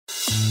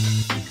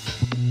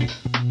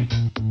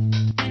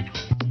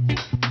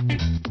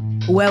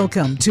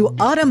Welcome to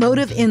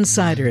Automotive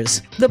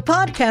Insiders, the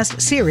podcast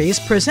series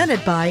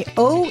presented by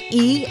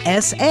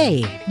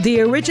OESA, the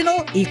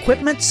Original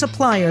Equipment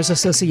Suppliers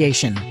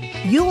Association.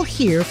 You'll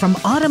hear from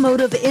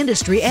automotive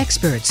industry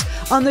experts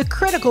on the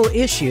critical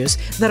issues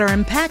that are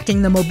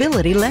impacting the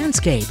mobility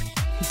landscape.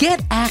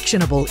 Get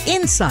actionable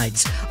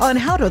insights on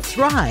how to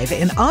thrive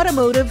in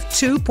Automotive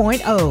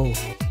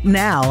 2.0.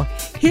 Now,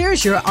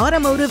 here's your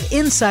Automotive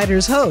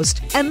Insiders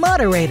host and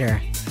moderator,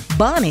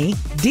 Bonnie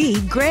D.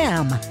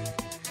 Graham.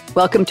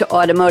 Welcome to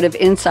Automotive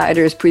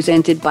Insiders,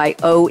 presented by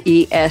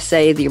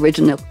OESA, the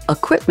Original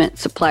Equipment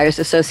Suppliers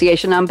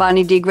Association. I'm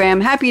Bonnie D.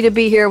 Graham. Happy to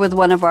be here with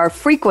one of our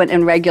frequent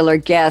and regular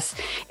guests.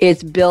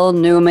 It's Bill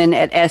Newman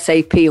at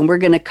SAP, and we're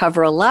going to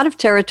cover a lot of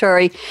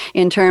territory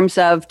in terms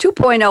of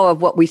 2.0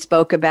 of what we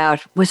spoke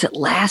about. Was it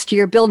last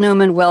year? Bill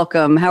Newman,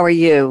 welcome. How are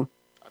you?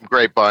 I'm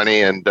great,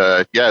 Bonnie, and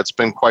it's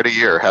been quite a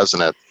year,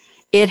 hasn't it?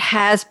 It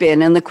has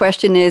been. And the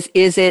question is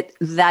it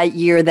that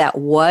year that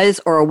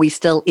was, or are we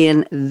still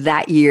in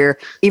that year,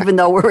 even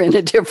though we're in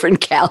a different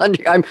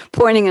calendar? I'm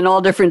pointing in all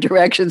different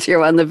directions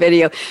here on the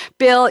video.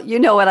 Bill, you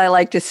know what I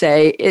like to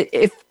say.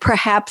 If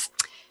perhaps,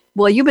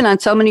 well, you've been on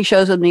so many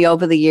shows with me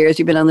over the years.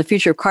 You've been on the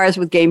Future of Cars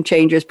with Game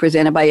Changers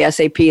presented by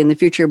SAP and the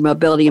Future of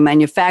Mobility and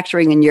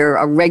Manufacturing, and you're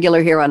a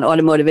regular here on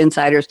Automotive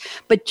Insiders.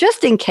 But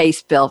just in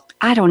case, Bill,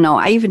 I don't know,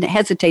 I even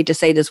hesitate to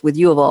say this with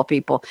you of all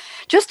people,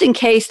 just in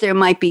case there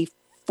might be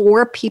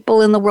 4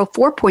 people in the world,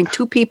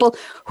 4.2 people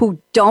who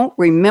don't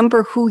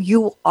remember who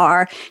you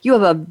are. You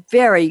have a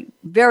very,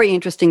 very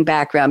interesting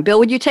background. Bill,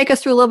 would you take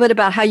us through a little bit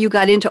about how you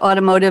got into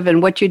automotive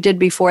and what you did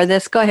before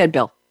this? Go ahead,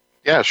 Bill.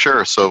 Yeah,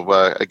 sure. So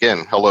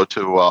again, hello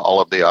to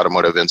all of the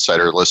Automotive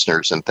Insider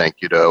listeners, and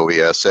thank you to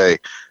OESA.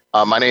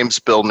 My name's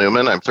Bill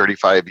Newman. I'm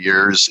 35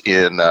 years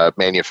in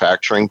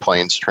manufacturing,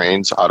 planes,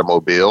 trains,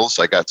 automobiles.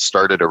 I got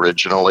started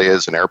originally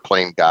as an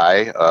airplane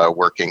guy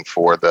working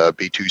for the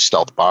B-2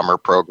 stealth bomber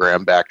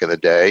program back in the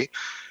day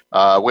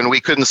when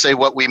we couldn't say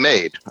what we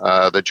made.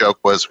 The joke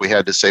was we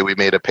had to say we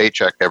made a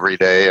paycheck every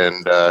day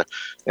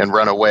and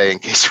run away in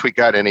case we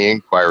got any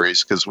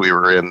inquiries because we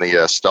were in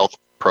the stealth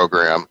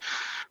program.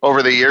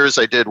 Over the years,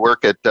 I did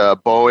work at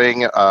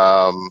Boeing.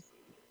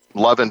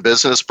 Love and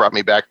business brought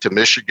me back to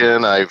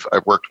Michigan. I've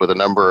worked with a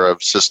number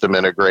of system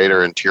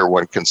integrator and tier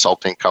 1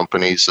 consulting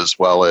companies, as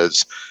well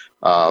as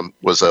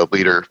was a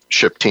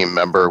leadership team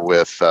member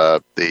with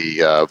the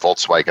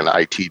Volkswagen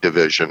IT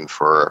division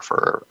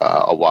for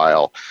a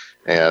while,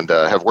 and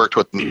have worked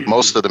with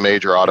most of the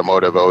major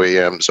automotive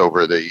OEMs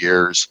over the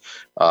years.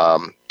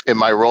 In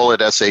my role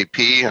at SAP,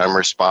 I'm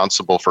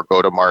responsible for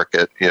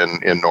go-to-market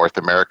in North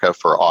America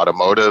for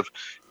automotive,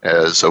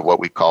 as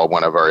what we call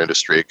one of our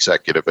industry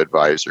executive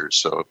advisors.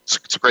 So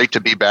it's great to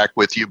be back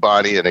with you,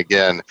 Bonnie. And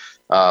again,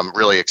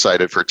 really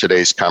excited for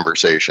today's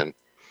conversation.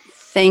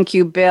 Thank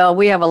you, Bill.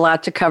 We have a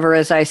lot to cover,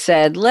 as I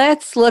said.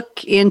 Let's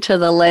look into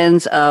the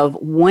lens of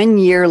 1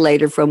 year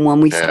later from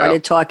when we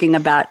started talking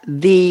about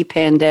the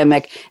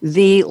pandemic,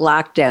 the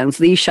lockdowns,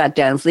 the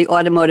shutdowns, the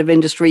automotive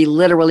industry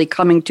literally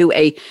coming to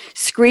a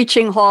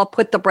screeching halt,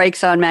 put the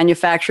brakes on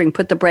manufacturing,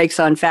 put the brakes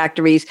on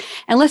factories.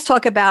 And let's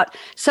talk about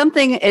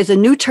something as a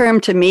new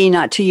term to me,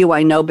 not to you,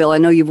 I know, Bill. I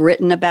know you've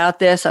written about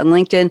this on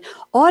LinkedIn,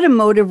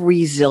 automotive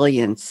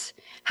resilience.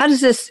 How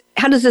does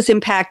this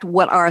impact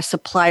what our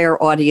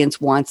supplier audience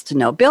wants to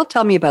know? Bill,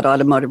 tell me about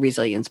automotive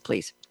resilience,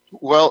 please.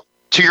 Well,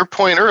 to your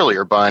point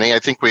earlier, Bonnie, I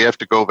think we have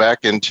to go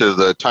back into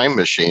the time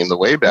machine, the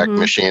Wayback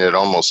Machine, it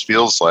almost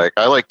feels like.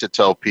 I like to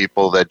tell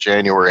people that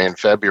January and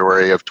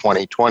February of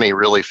 2020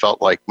 really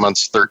felt like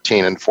months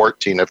 13 and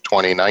 14 of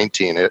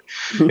 2019.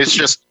 It's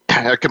just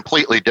a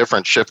completely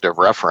different shift of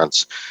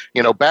reference.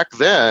 You know, back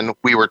then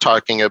we were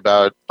talking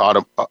about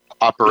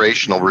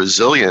operational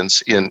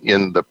resilience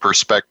in the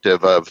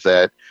perspective of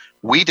that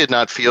we did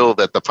not feel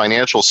that the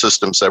financial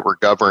systems that were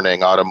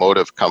governing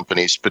automotive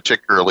companies,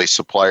 particularly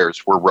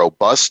suppliers, were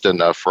robust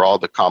enough for all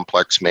the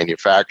complex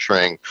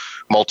manufacturing,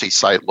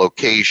 multi-site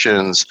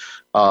locations,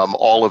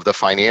 all of the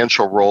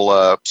financial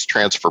roll-ups,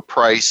 transfer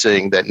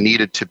pricing that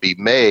needed to be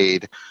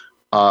made.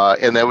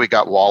 And then we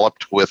got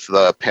walloped with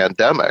the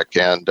pandemic.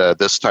 And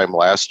this time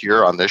last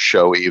year on this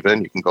show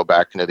even, you can go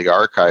back into the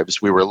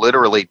archives, we were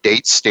literally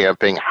date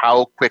stamping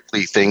how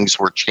quickly things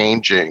were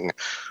changing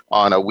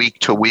on a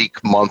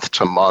week-to-week,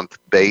 month-to-month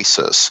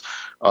basis.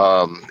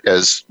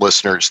 As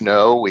listeners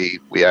know, we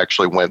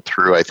actually went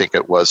through, I think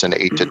it was an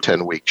 8 to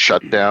 10 week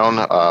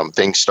shutdown.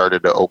 Things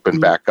started to open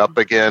back up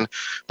again.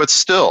 But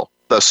still,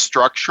 the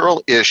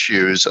structural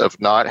issues of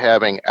not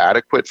having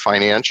adequate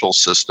financial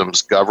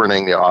systems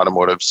governing the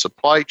automotive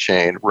supply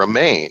chain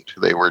remained.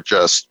 They were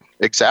just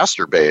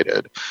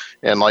exacerbated.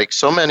 And like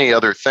so many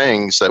other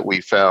things that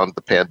we found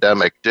the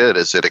pandemic did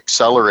is it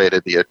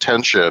accelerated the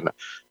attention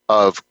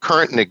of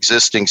current and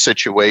existing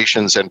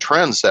situations and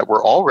trends that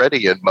were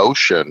already in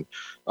motion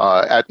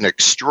at an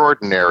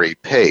extraordinary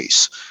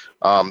pace.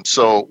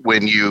 So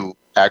when you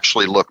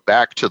actually look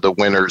back to the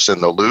winners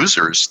and the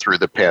losers through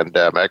the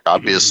pandemic,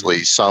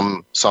 obviously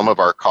some of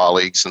our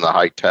colleagues in the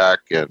high tech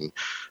and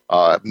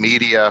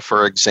Media,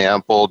 for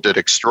example, did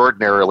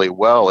extraordinarily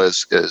well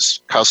as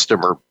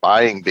customer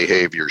buying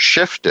behavior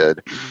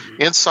shifted.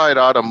 Inside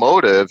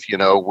automotive,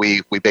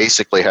 we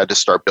basically had to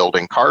start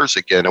building cars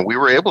again, and we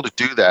were able to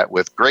do that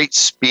with great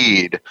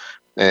speed,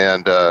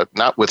 and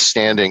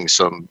notwithstanding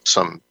some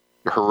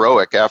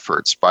heroic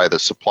efforts by the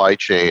supply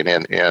chain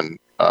and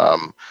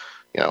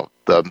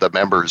the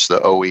members, the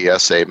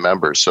OESA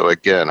members. So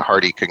again,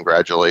 hearty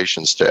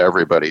congratulations to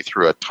everybody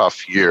through a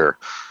tough year.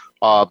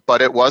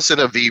 But it wasn't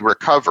a V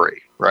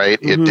recovery, right?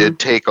 Mm-hmm. It did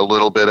take a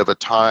little bit of a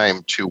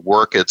time to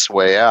work its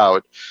way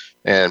out.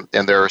 And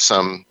there are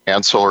some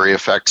ancillary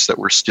effects that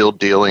we're still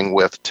dealing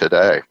with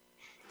today.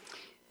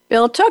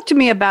 Bill, talk to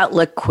me about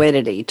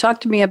liquidity. Talk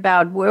to me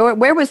about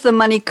where was the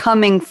money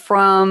coming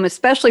from,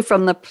 especially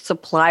from the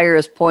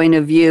supplier's point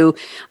of view.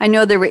 I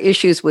know there were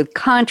issues with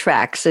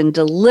contracts and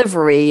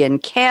delivery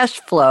and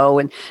cash flow,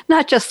 and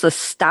not just the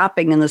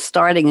stopping and the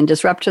starting and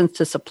disruptions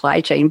to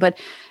supply chain, but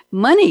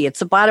money. It's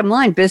the bottom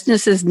line.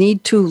 Businesses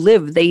need to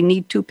live. They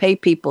need to pay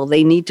people.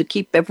 They need to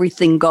keep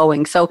everything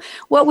going. So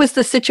what was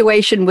the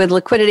situation with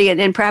liquidity?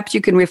 And perhaps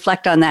you can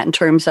reflect on that in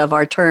terms of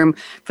our term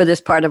for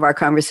this part of our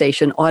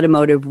conversation,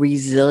 automotive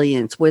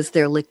resilience. Was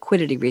there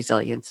liquidity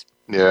resilience?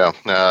 Yeah,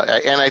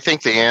 and I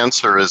think the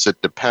answer is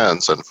it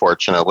depends,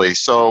 unfortunately.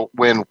 So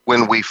when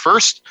we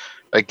first,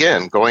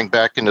 again, going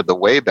back into the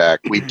way back,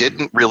 we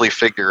didn't really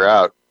figure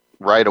out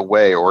right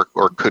away or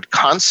could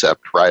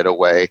concept right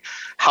away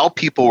how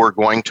people were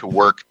going to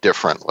work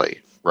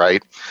differently,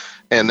 right?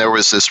 And there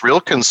was this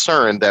real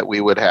concern that we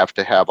would have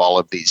to have all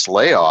of these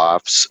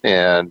layoffs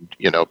and,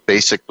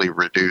 basically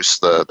reduce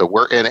the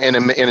work. And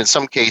in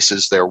some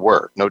cases there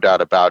were, no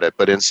doubt about it.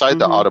 But inside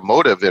the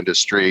automotive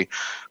industry,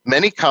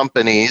 many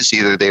companies,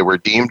 either they were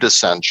deemed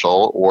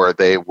essential or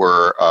they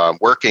were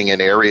working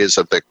in areas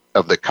of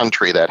the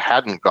country that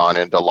hadn't gone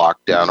into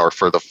lockdown or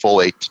for the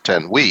full 8 to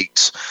 10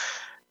 weeks.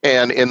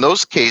 And in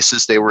those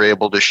cases, they were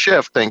able to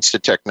shift, thanks to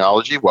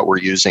technology, what we're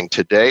using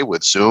today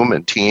with Zoom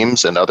and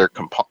Teams and other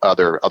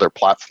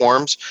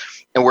platforms.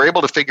 And we're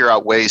able to figure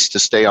out ways to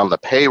stay on the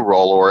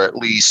payroll or at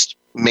least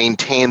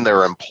maintain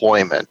their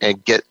employment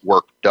and get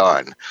work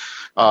done.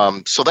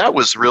 So that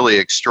was really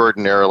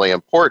extraordinarily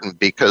important,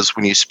 because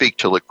when you speak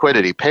to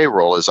liquidity,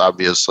 payroll is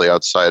obviously,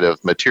 outside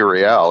of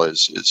material,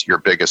 is your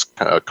biggest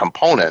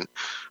component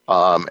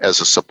as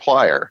a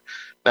supplier.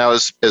 Now,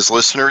 as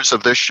listeners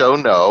of this show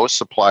know,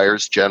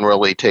 suppliers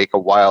generally take a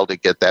while to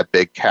get that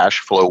big cash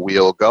flow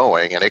wheel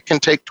going, and it can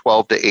take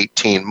 12 to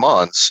 18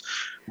 months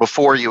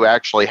before you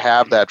actually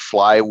have that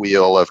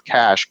flywheel of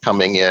cash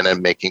coming in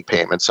and making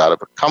payments out of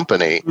a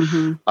company,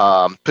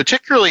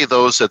 particularly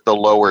those at the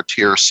lower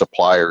tier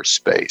supplier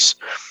space.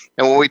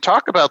 And when we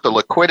talk about the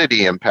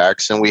liquidity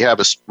impacts, and we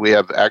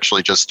have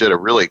actually just did a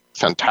really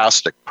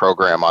fantastic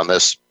program on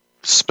this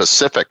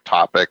specific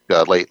topic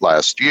late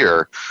last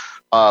year,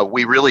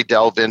 we really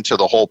delve into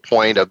the whole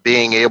point of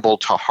being able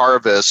to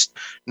harvest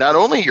not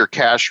only your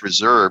cash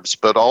reserves,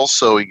 but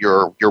also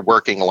your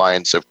working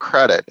lines of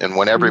credit. And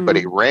when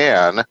everybody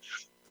ran,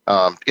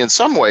 in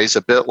some ways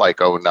a bit like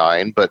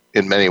 2009, but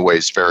in many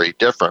ways very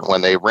different, when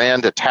they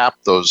ran to tap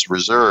those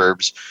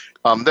reserves,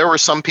 there were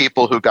some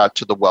people who got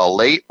to the well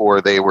late,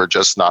 or they were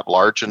just not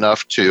large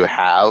enough to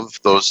have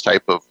those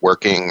type of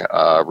working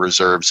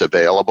reserves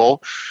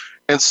available.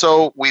 And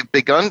so we've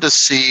begun to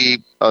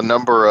see a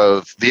number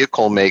of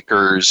vehicle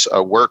makers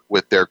work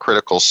with their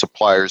critical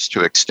suppliers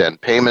to extend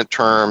payment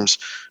terms.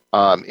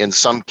 In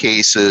some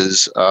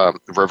cases,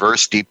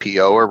 reverse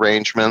DPO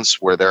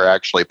arrangements where they're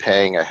actually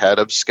paying ahead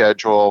of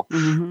schedule,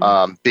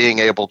 being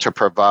able to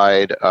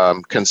provide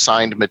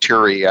consigned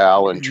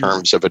material in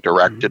terms of a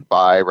directed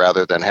buy,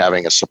 rather than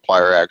having a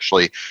supplier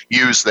actually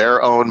use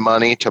their own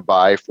money to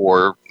buy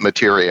for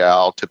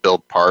material to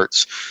build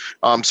parts.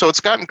 So it's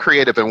gotten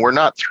creative, and we're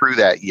not through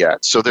that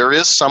yet. So there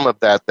is some of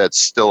that that's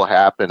still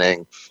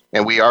happening,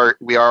 and we are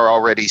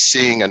already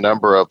seeing a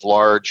number of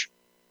large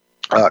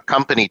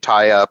company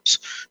tie-ups,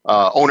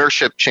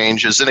 ownership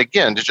changes. And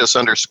again, to just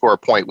underscore a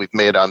point we've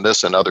made on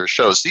this and other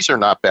shows, these are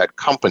not bad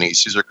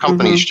companies. These are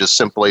companies just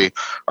simply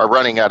are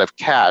running out of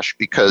cash,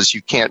 because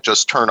you can't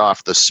just turn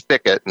off the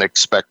spigot and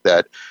expect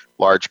that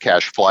large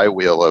cash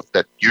flywheel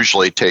that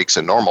usually takes,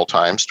 in normal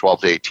times,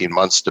 12 to 18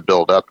 months to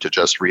build up, to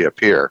just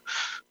reappear.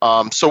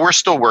 So we're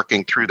still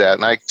working through that,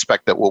 and I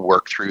expect that we'll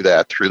work through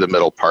that through the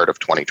middle part of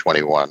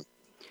 2021.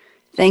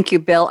 Thank you,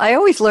 Bill. I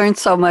always learn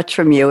so much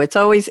from you. It's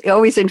always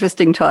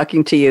interesting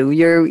talking to you.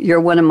 You're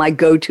one of my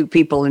go-to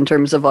people in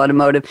terms of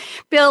automotive.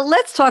 Bill,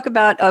 let's talk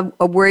about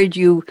a word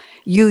you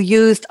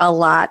used a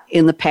lot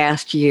in the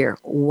past year: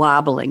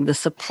 wobbling. The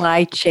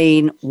supply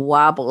chain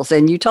wobbles.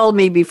 And you told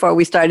me before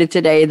we started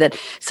today that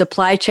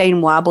supply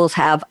chain wobbles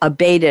have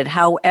abated.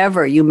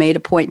 However, you made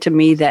a point to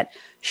me that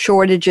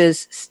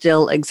shortages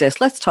still exist.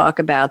 Let's talk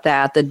about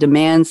that. The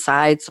demand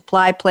side,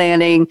 supply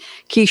planning,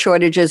 key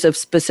shortages of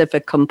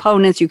specific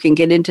components. You can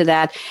get into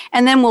that.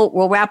 And then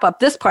we'll wrap up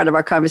this part of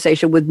our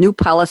conversation with new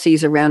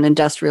policies around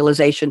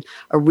industrialization,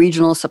 a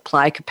regional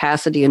supply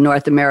capacity in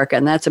North America.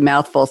 And that's a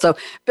mouthful. So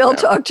Bill,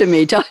 talk to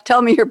me.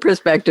 Tell me your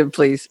perspective,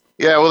 please.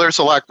 Yeah, well, there's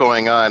a lot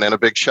going on, and a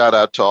big shout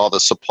out to all the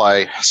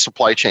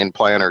supply chain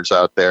planners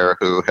out there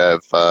who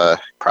have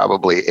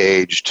probably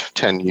aged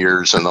 10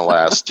 years in the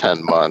last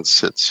 10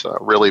 months. It's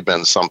really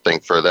been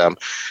something for them.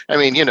 I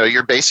mean,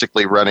 you're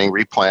basically running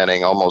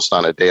replanning almost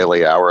on a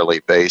daily,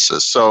 hourly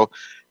basis. So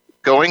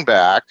going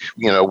back,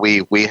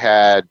 we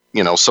had,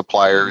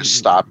 suppliers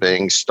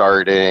stopping,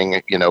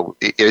 starting,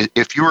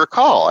 if you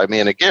recall, I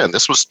mean, again,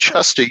 this was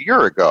just a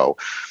year ago,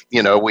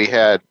 we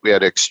had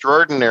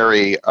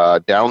extraordinary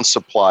down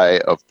supply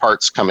of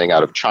parts coming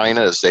out of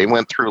China as they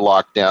went through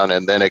lockdown,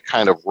 and then it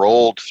kind of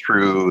rolled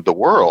through the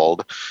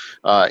world,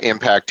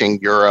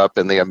 impacting Europe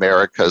and the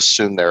Americas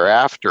soon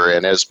thereafter.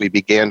 And as we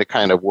began to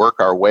kind of work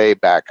our way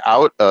back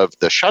out of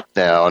the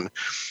shutdown,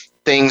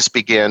 things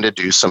began to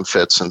do some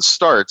fits and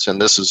starts,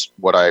 and this is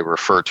what I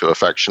refer to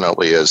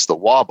affectionately as the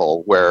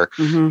wobble, where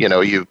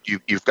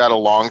you've got a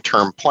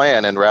long-term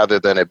plan, and rather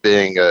than it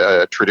being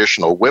a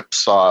traditional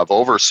whipsaw of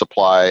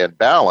oversupply and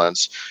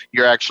balance,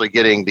 you're actually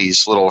getting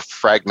these little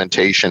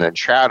fragmentation and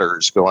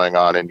chatters going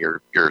on in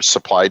your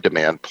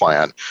supply-demand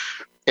plan.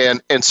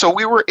 And so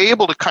we were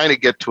able to kind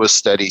of get to a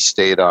steady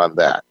state on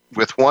that,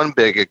 with one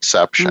big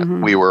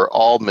exception. We were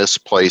all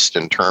misplaced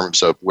in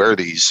terms of where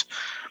these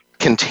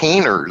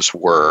containers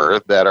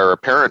were that are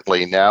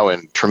apparently now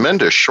in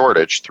tremendous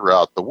shortage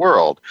throughout the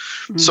world.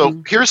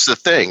 So here's the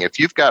thing. If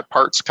you've got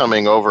parts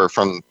coming over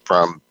from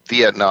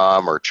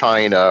Vietnam or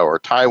China or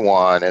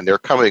Taiwan, and they're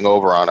coming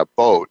over on a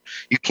boat,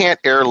 you can't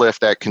airlift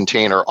that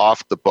container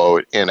off the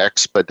boat and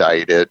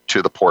expedite it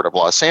to the port of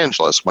Los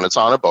Angeles. When it's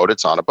on a boat,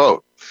 it's on a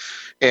boat.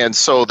 And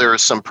so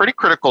there's some pretty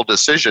critical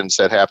decisions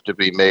that have to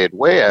be made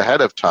way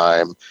ahead of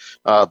time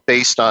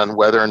based on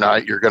whether or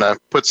not you're going to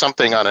put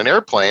something on an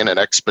airplane and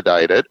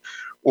expedite it,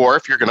 or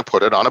if you're going to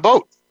put it on a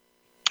boat.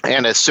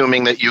 And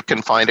assuming that you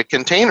can find a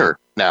container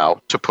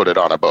now to put it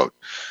on a boat.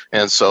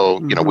 And so,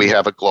 we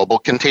have a global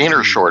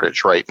container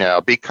shortage right now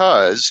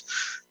because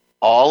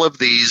all of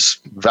these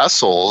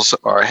vessels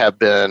have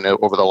been,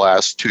 over the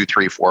last 2,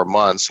 3, 4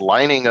 months,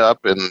 lining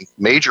up in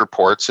major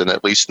ports in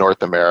at least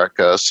North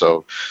America.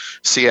 So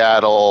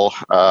Seattle,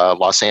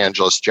 Los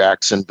Angeles,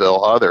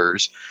 Jacksonville,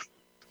 others,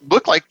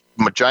 look like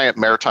giant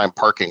maritime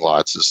parking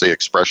lots is the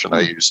expression I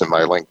use in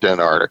my LinkedIn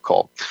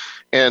article.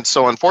 And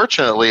so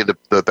unfortunately,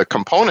 the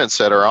components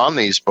that are on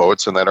these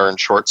boats and that are in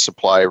short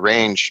supply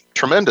range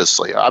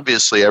tremendously.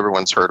 Obviously,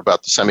 everyone's heard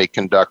about the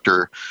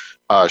semiconductor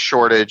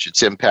shortage.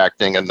 It's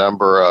impacting a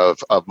number of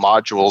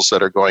modules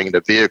that are going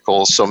into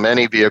vehicles. So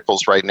many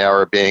vehicles right now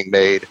are being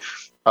made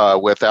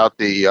without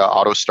the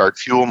auto start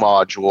fuel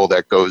module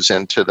that goes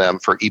into them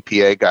for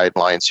EPA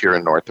guidelines here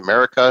in North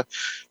America.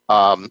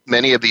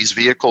 Many of these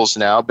vehicles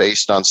now,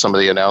 based on some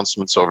of the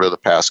announcements over the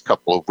past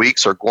couple of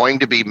weeks, are going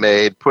to be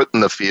made, put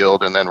in the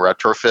field, and then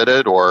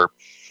retrofitted, or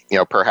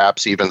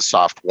perhaps even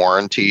soft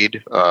warrantied,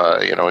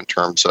 in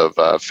terms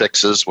of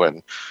fixes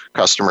when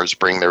customers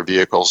bring their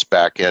vehicles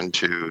back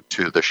into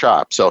the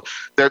shop. So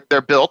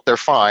they're built, they're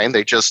fine.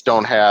 They just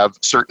don't have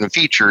certain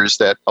features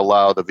that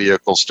allow the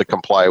vehicles to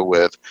comply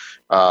with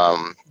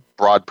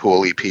broad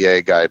pool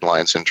EPA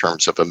guidelines in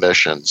terms of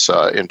emissions,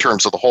 in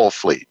terms of the whole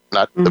fleet,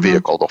 not the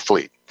vehicle, the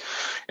fleet.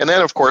 And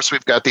then, of course,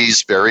 we've got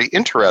these very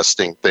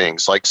interesting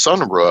things like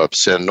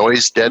sunroofs and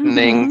noise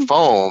deadening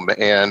foam.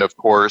 And of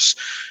course,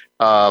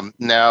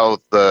 now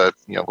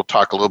we'll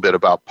talk a little bit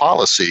about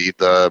policy.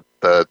 The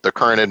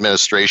current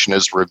administration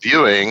is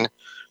reviewing,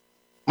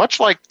 much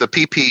like the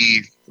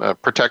PP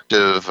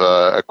protective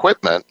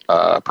equipment,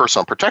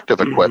 personal protective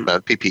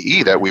equipment,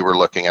 PPE that we were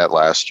looking at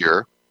last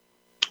year.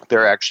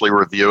 They're actually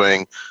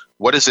reviewing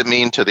what does it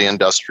mean to the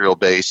industrial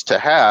base to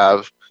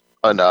have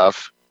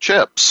enough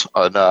chips,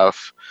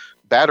 enough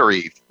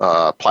battery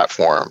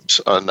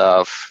platforms,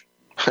 enough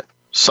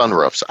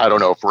sunroofs. I don't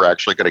know if we're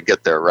actually going to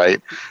get there,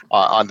 right,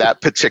 on that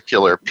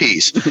particular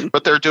piece.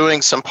 But they're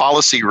doing some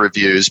policy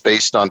reviews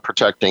based on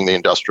protecting the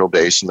industrial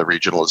base and the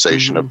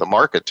regionalization of the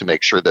market to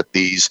make sure that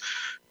these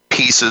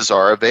pieces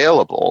are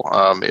available.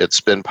 It's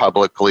been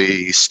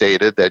publicly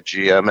stated that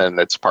GM and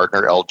its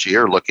partner LG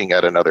are looking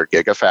at another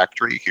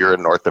gigafactory here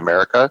in North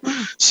America,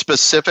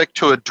 specific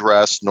to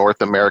address North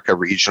America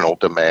regional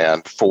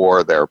demand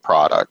for their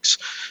products.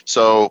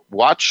 So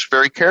watch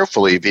very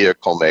carefully,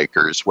 vehicle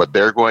makers, what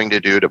they're going to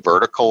do to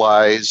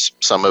verticalize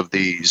some of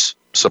these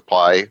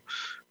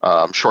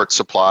short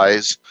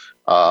supplies.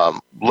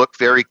 Look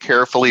very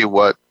carefully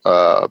what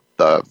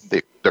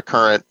the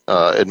current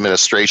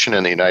administration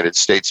in the United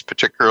States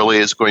particularly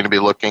is going to be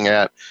looking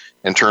at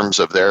in terms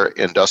of their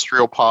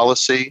industrial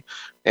policy.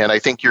 And I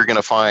think you're going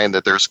to find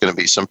that there's going to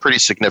be some pretty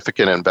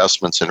significant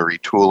investments in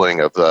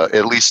retooling of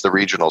at least the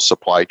regional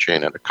supply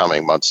chain in the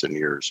coming months and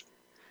years.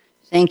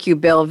 Thank you,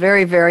 Bill.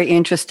 Very, very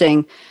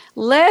interesting.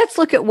 Let's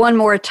look at one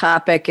more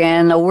topic,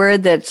 and a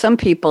word that some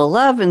people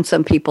love and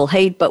some people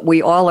hate, but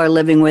we all are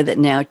living with it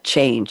now,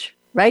 change,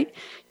 right?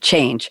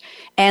 change.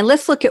 And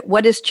let's look at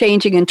what is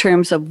changing in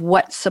terms of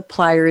what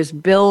suppliers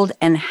build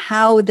and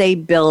how they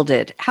build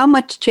it. How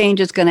much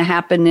change is going to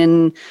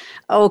happen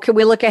can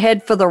we look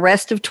ahead for the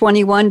rest of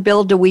 21,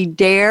 Bill? Do we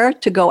dare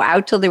to go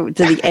out to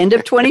the end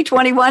of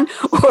 2021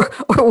 or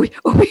are we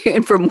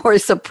in for more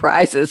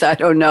surprises? I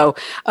don't know.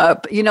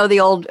 The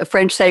old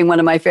French saying, one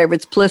of my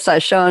favorites, plus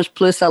ça change,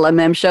 plus ça la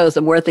même chose.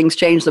 The more things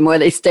change, the more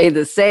they stay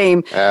the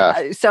same.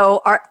 Yeah.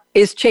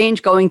 Is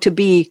change going to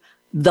be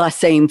the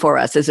same for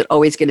us? Is it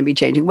always going to be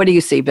changing? What do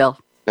you see, Bill?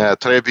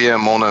 Très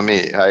bien, mon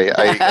ami.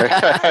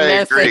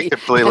 I agree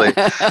completely.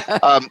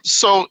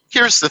 So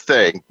here's the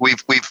thing: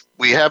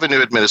 we have a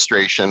new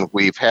administration.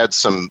 We've had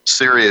some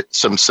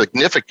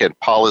significant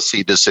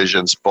policy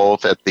decisions,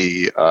 both at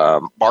the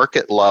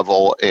market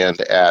level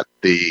and at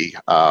the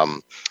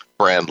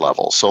brand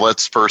level. So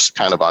let's first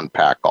kind of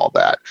unpack all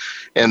that.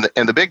 And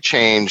the big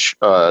change,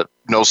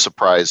 no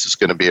surprise, is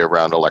going to be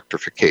around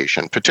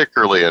electrification,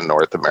 particularly in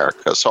North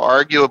America. So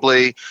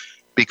arguably,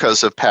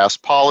 because of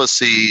past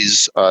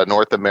policies,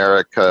 North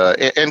America,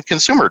 and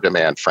consumer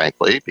demand,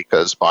 frankly,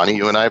 because Bonnie,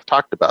 you and I have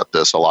talked about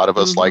this. A lot of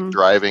us like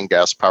driving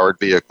gas-powered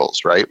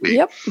vehicles, right?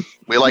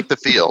 We like the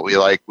feel. We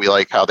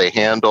like how they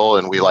handle,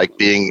 and we like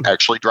being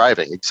actually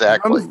driving.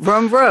 Exactly.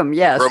 Vroom, vroom,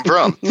 yes. Vroom,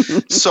 vroom.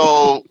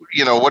 So,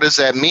 what does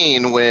that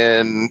mean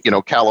when,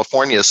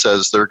 California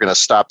says they're going to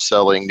stop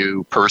selling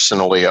new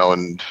personally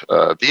owned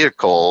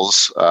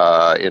vehicles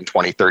in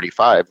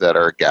 2035 that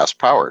are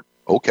gas-powered?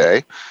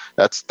 Okay.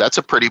 That's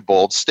a pretty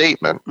bold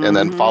statement. And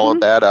then followed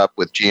that up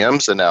with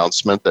GM's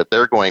announcement that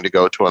they're going to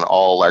go to an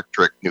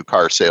all-electric new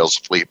car sales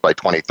fleet by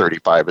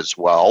 2035 as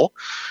well.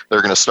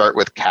 They're going to start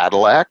with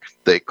Cadillac.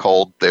 They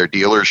culled their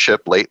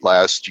dealership late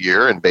last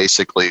year, and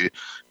basically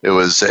it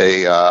was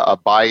a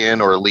buy-in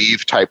or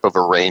leave type of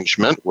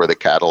arrangement where the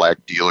Cadillac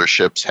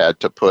dealerships had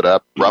to put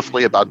up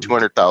roughly about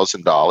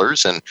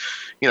 $200,000.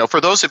 And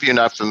for those of you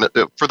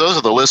for those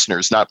of the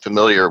listeners not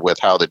familiar with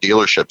how the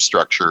dealership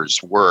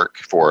structures work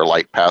for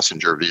light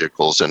passenger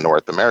vehicles in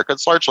North America,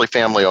 it's largely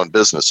family-owned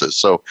businesses.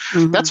 So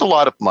that's a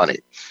lot of money.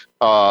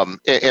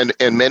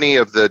 And many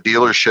of the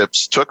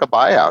dealerships took a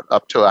buyout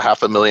up to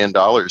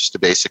 $500,000 to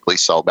basically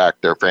sell back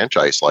their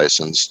franchise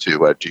license to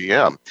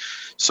GM.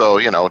 So,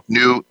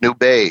 new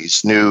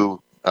bays,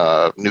 new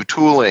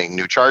tooling,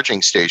 new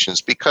charging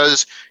stations,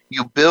 because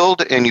you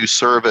build and you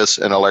service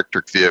an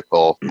electric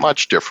vehicle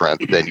much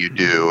different than you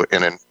do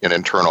in an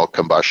internal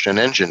combustion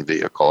engine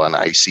vehicle, an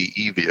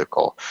ICE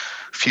vehicle.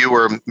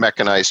 Fewer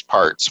mechanized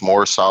parts,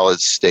 more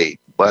solid state,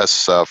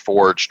 less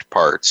forged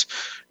parts.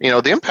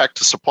 The impact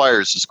to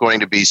suppliers is going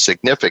to be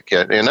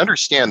significant, and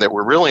understand that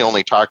we're really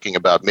only talking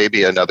about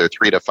maybe another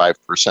 3 to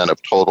 5%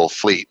 of total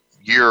fleet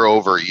year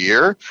over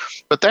year,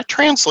 but that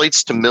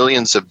translates to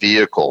millions of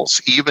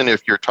vehicles, even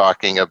if you're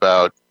talking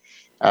about,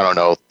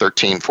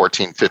 13,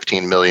 14,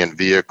 15 million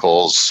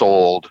vehicles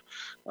sold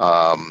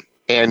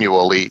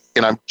annually.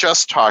 And I'm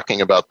just talking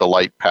about the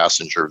light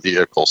passenger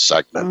vehicle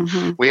segment.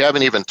 We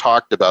haven't even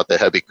talked about the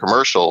heavy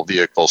commercial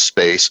vehicle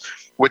space,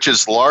 which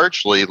is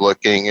largely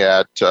looking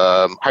at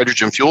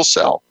hydrogen fuel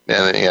cell.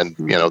 And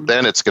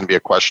then it's going to be a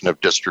question of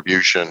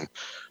distribution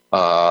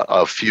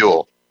of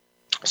fuel.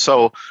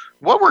 So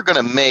what we're going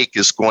to make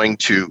is going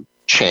to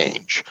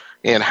change,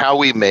 and how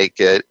we make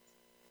it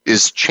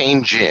is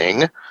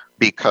changing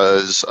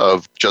because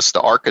of just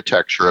the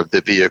architecture of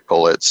the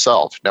vehicle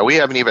itself. Now, we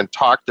haven't even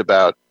talked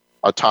about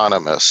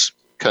autonomous,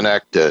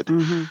 connected,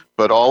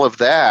 but all of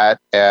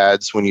that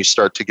adds when you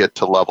start to get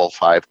to level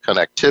 5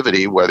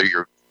 connectivity, whether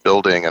you're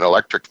building an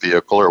electric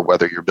vehicle or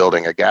whether you're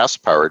building a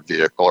gas-powered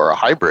vehicle or a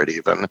hybrid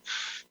even,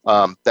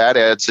 that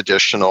adds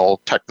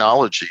additional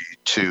technology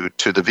to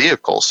the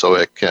vehicle so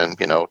it can,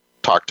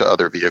 talk to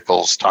other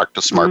vehicles, talk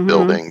to smart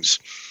buildings,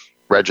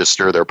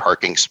 register their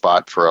parking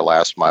spot for a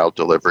last mile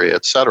delivery,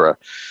 et cetera.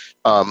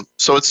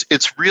 So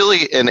it's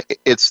really, and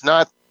it's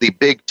not the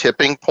big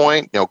tipping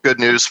point. Good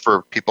news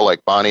for people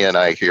like Bonnie and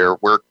I here.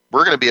 We're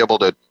going to be able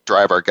to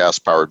drive our gas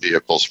powered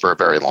vehicles for a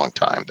very long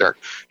time. They're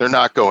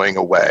not going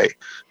away.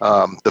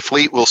 The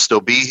fleet will still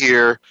be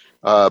here,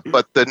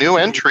 but the new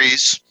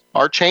entries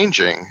are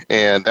changing,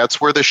 and that's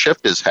where the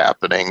shift is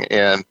happening.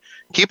 And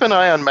keep an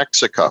eye on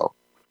Mexico.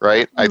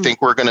 Right? I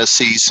think we're going to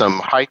see some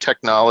high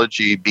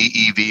technology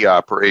BEV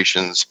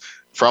operations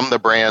from the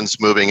brands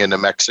moving into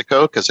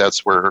Mexico, because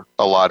that's where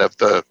a lot of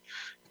the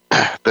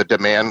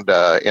demand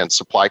and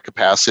supply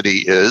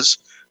capacity is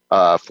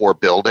for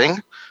building.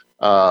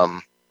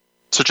 So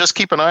just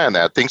keep an eye on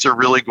that. Things are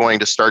really going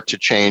to start to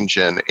change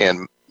and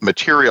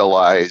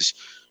materialize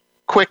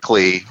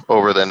quickly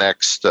over the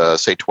next,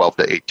 say, 12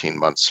 to 18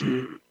 months.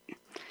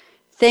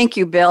 Thank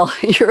you, Bill.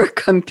 You're a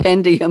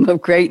compendium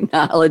of great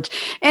knowledge.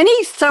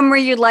 Any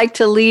summary you'd like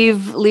to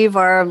leave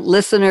our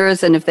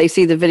listeners, and if they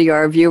see the video,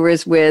 our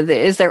viewers with?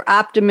 Is there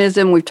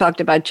optimism? We've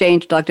talked about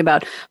change, talked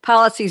about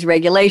policies,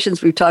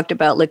 regulations. We've talked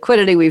about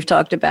liquidity. We've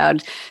talked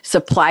about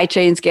supply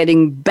chains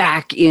getting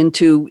back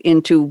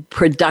into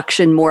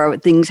production, more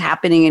things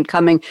happening and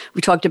coming.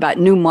 We talked about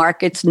new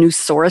markets, new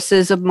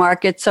sources of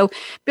markets. So,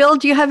 Bill,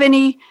 do you have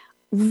any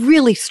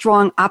really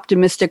strong,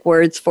 optimistic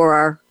words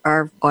for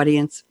our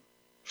audience?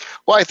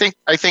 Well, I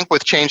think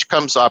with change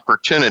comes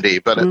opportunity,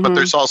 but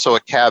there's also a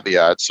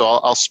caveat. So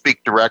I'll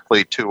speak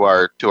directly to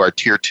our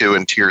tier 2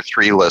 and tier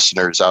 3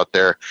 listeners out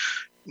there.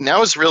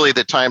 Now is really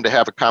the time to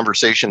have a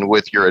conversation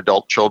with your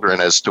adult children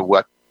as to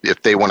what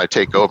if they want to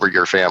take over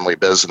your family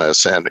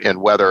business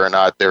and whether or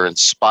not they're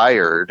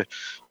inspired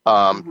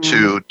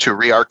to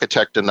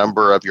re-architect a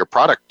number of your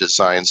product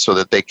designs so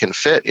that they can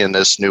fit in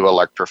this new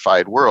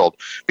electrified world,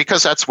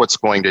 because that's what's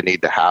going to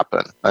need to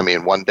happen. I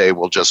mean, one day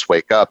we'll just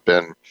wake up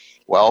and,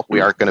 well,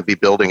 we aren't going to be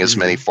building as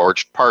many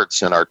forged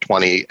parts in our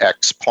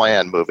 20X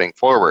plan moving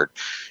forward.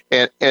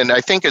 And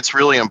I think it's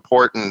really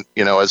important,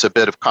 as a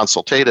bit of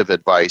consultative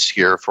advice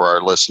here for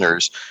our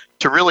listeners,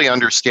 to really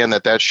understand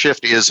that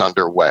shift is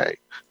underway.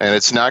 And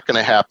it's not going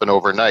to happen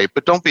overnight,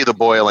 but don't be the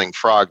boiling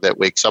frog that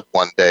wakes up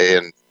one day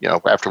and,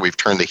 after we've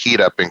turned the heat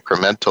up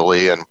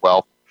incrementally and,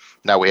 well,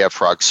 now we have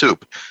frog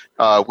soup.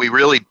 We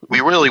really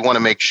want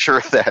to make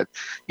sure that,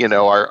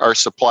 our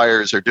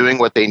suppliers are doing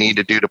what they need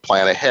to do to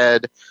plan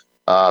ahead.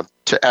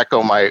 To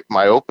echo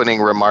my opening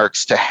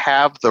remarks, to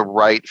have the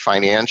right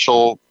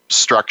financial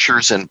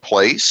structures in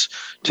place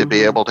to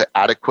be able to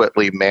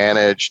adequately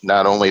manage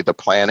not only the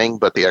planning,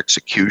 but the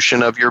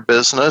execution of your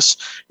business,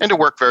 and to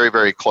work very,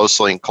 very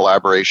closely in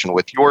collaboration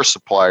with your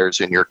suppliers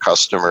and your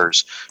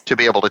customers to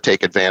be able to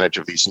take advantage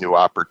of these new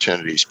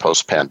opportunities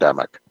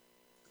post-pandemic.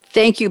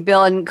 Thank you,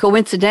 Bill. And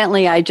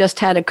coincidentally, I just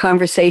had a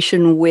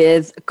conversation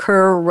with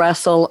Kerr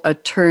Russell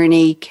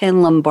attorney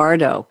Ken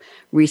Lombardo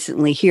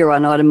recently here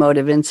on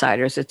Automotive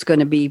Insiders. It's going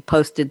to be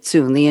posted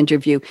soon, the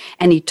interview.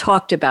 And he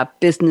talked about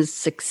business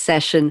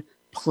succession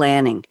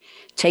planning,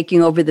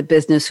 taking over the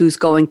business, who's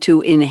going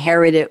to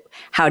inherit it.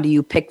 How do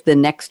you pick the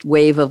next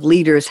wave of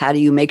leaders? How do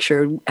you make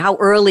sure,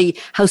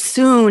 how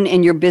soon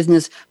in your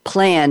business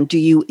plan do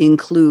you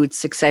include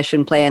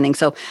succession planning?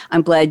 So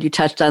I'm glad you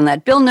touched on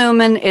that. Bill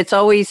Newman, it's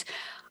always,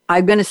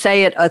 I'm going to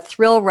say it, a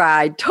thrill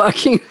ride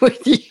talking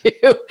with you.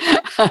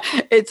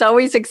 It's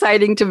always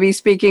exciting to be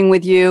speaking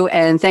with you.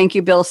 And thank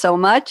you, Bill, so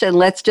much. And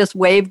let's just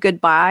wave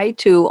goodbye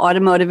to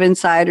Automotive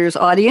Insiders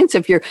audience.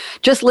 If you're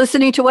just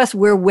listening to us,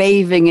 we're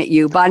waving at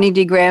you. Bonnie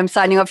D. Graham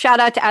signing off. Shout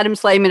out to Adam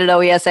Slayman at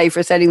OESA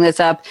for setting this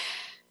up.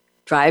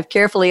 Drive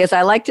carefully. As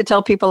I like to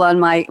tell people on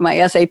my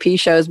SAP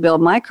shows, Bill,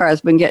 my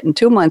car's been getting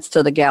 2 months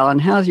to the gallon.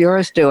 How's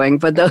yours doing?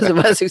 For those of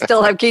us who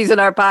still have keys in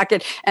our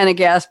pocket and a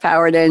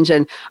gas-powered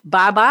engine.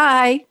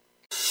 Bye-bye.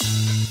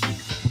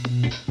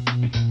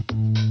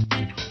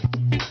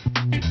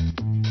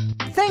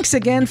 Thanks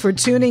again for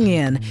tuning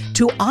in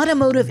to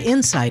Automotive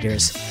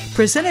Insiders,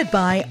 presented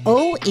by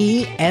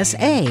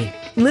OESA.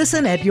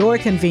 Listen at your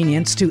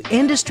convenience to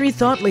industry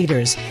thought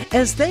leaders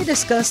as they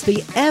discuss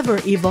the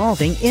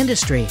ever-evolving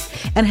industry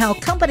and how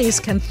companies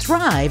can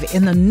thrive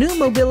in the new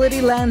mobility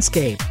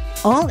landscape.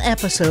 All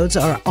episodes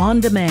are on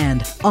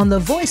demand on the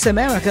Voice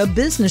America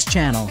Business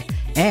Channel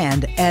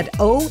and at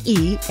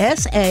oesa.org.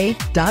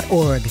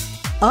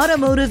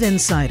 Automotive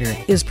Insider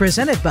is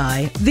presented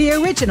by the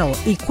Original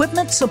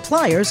Equipment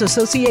Suppliers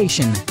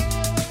Association.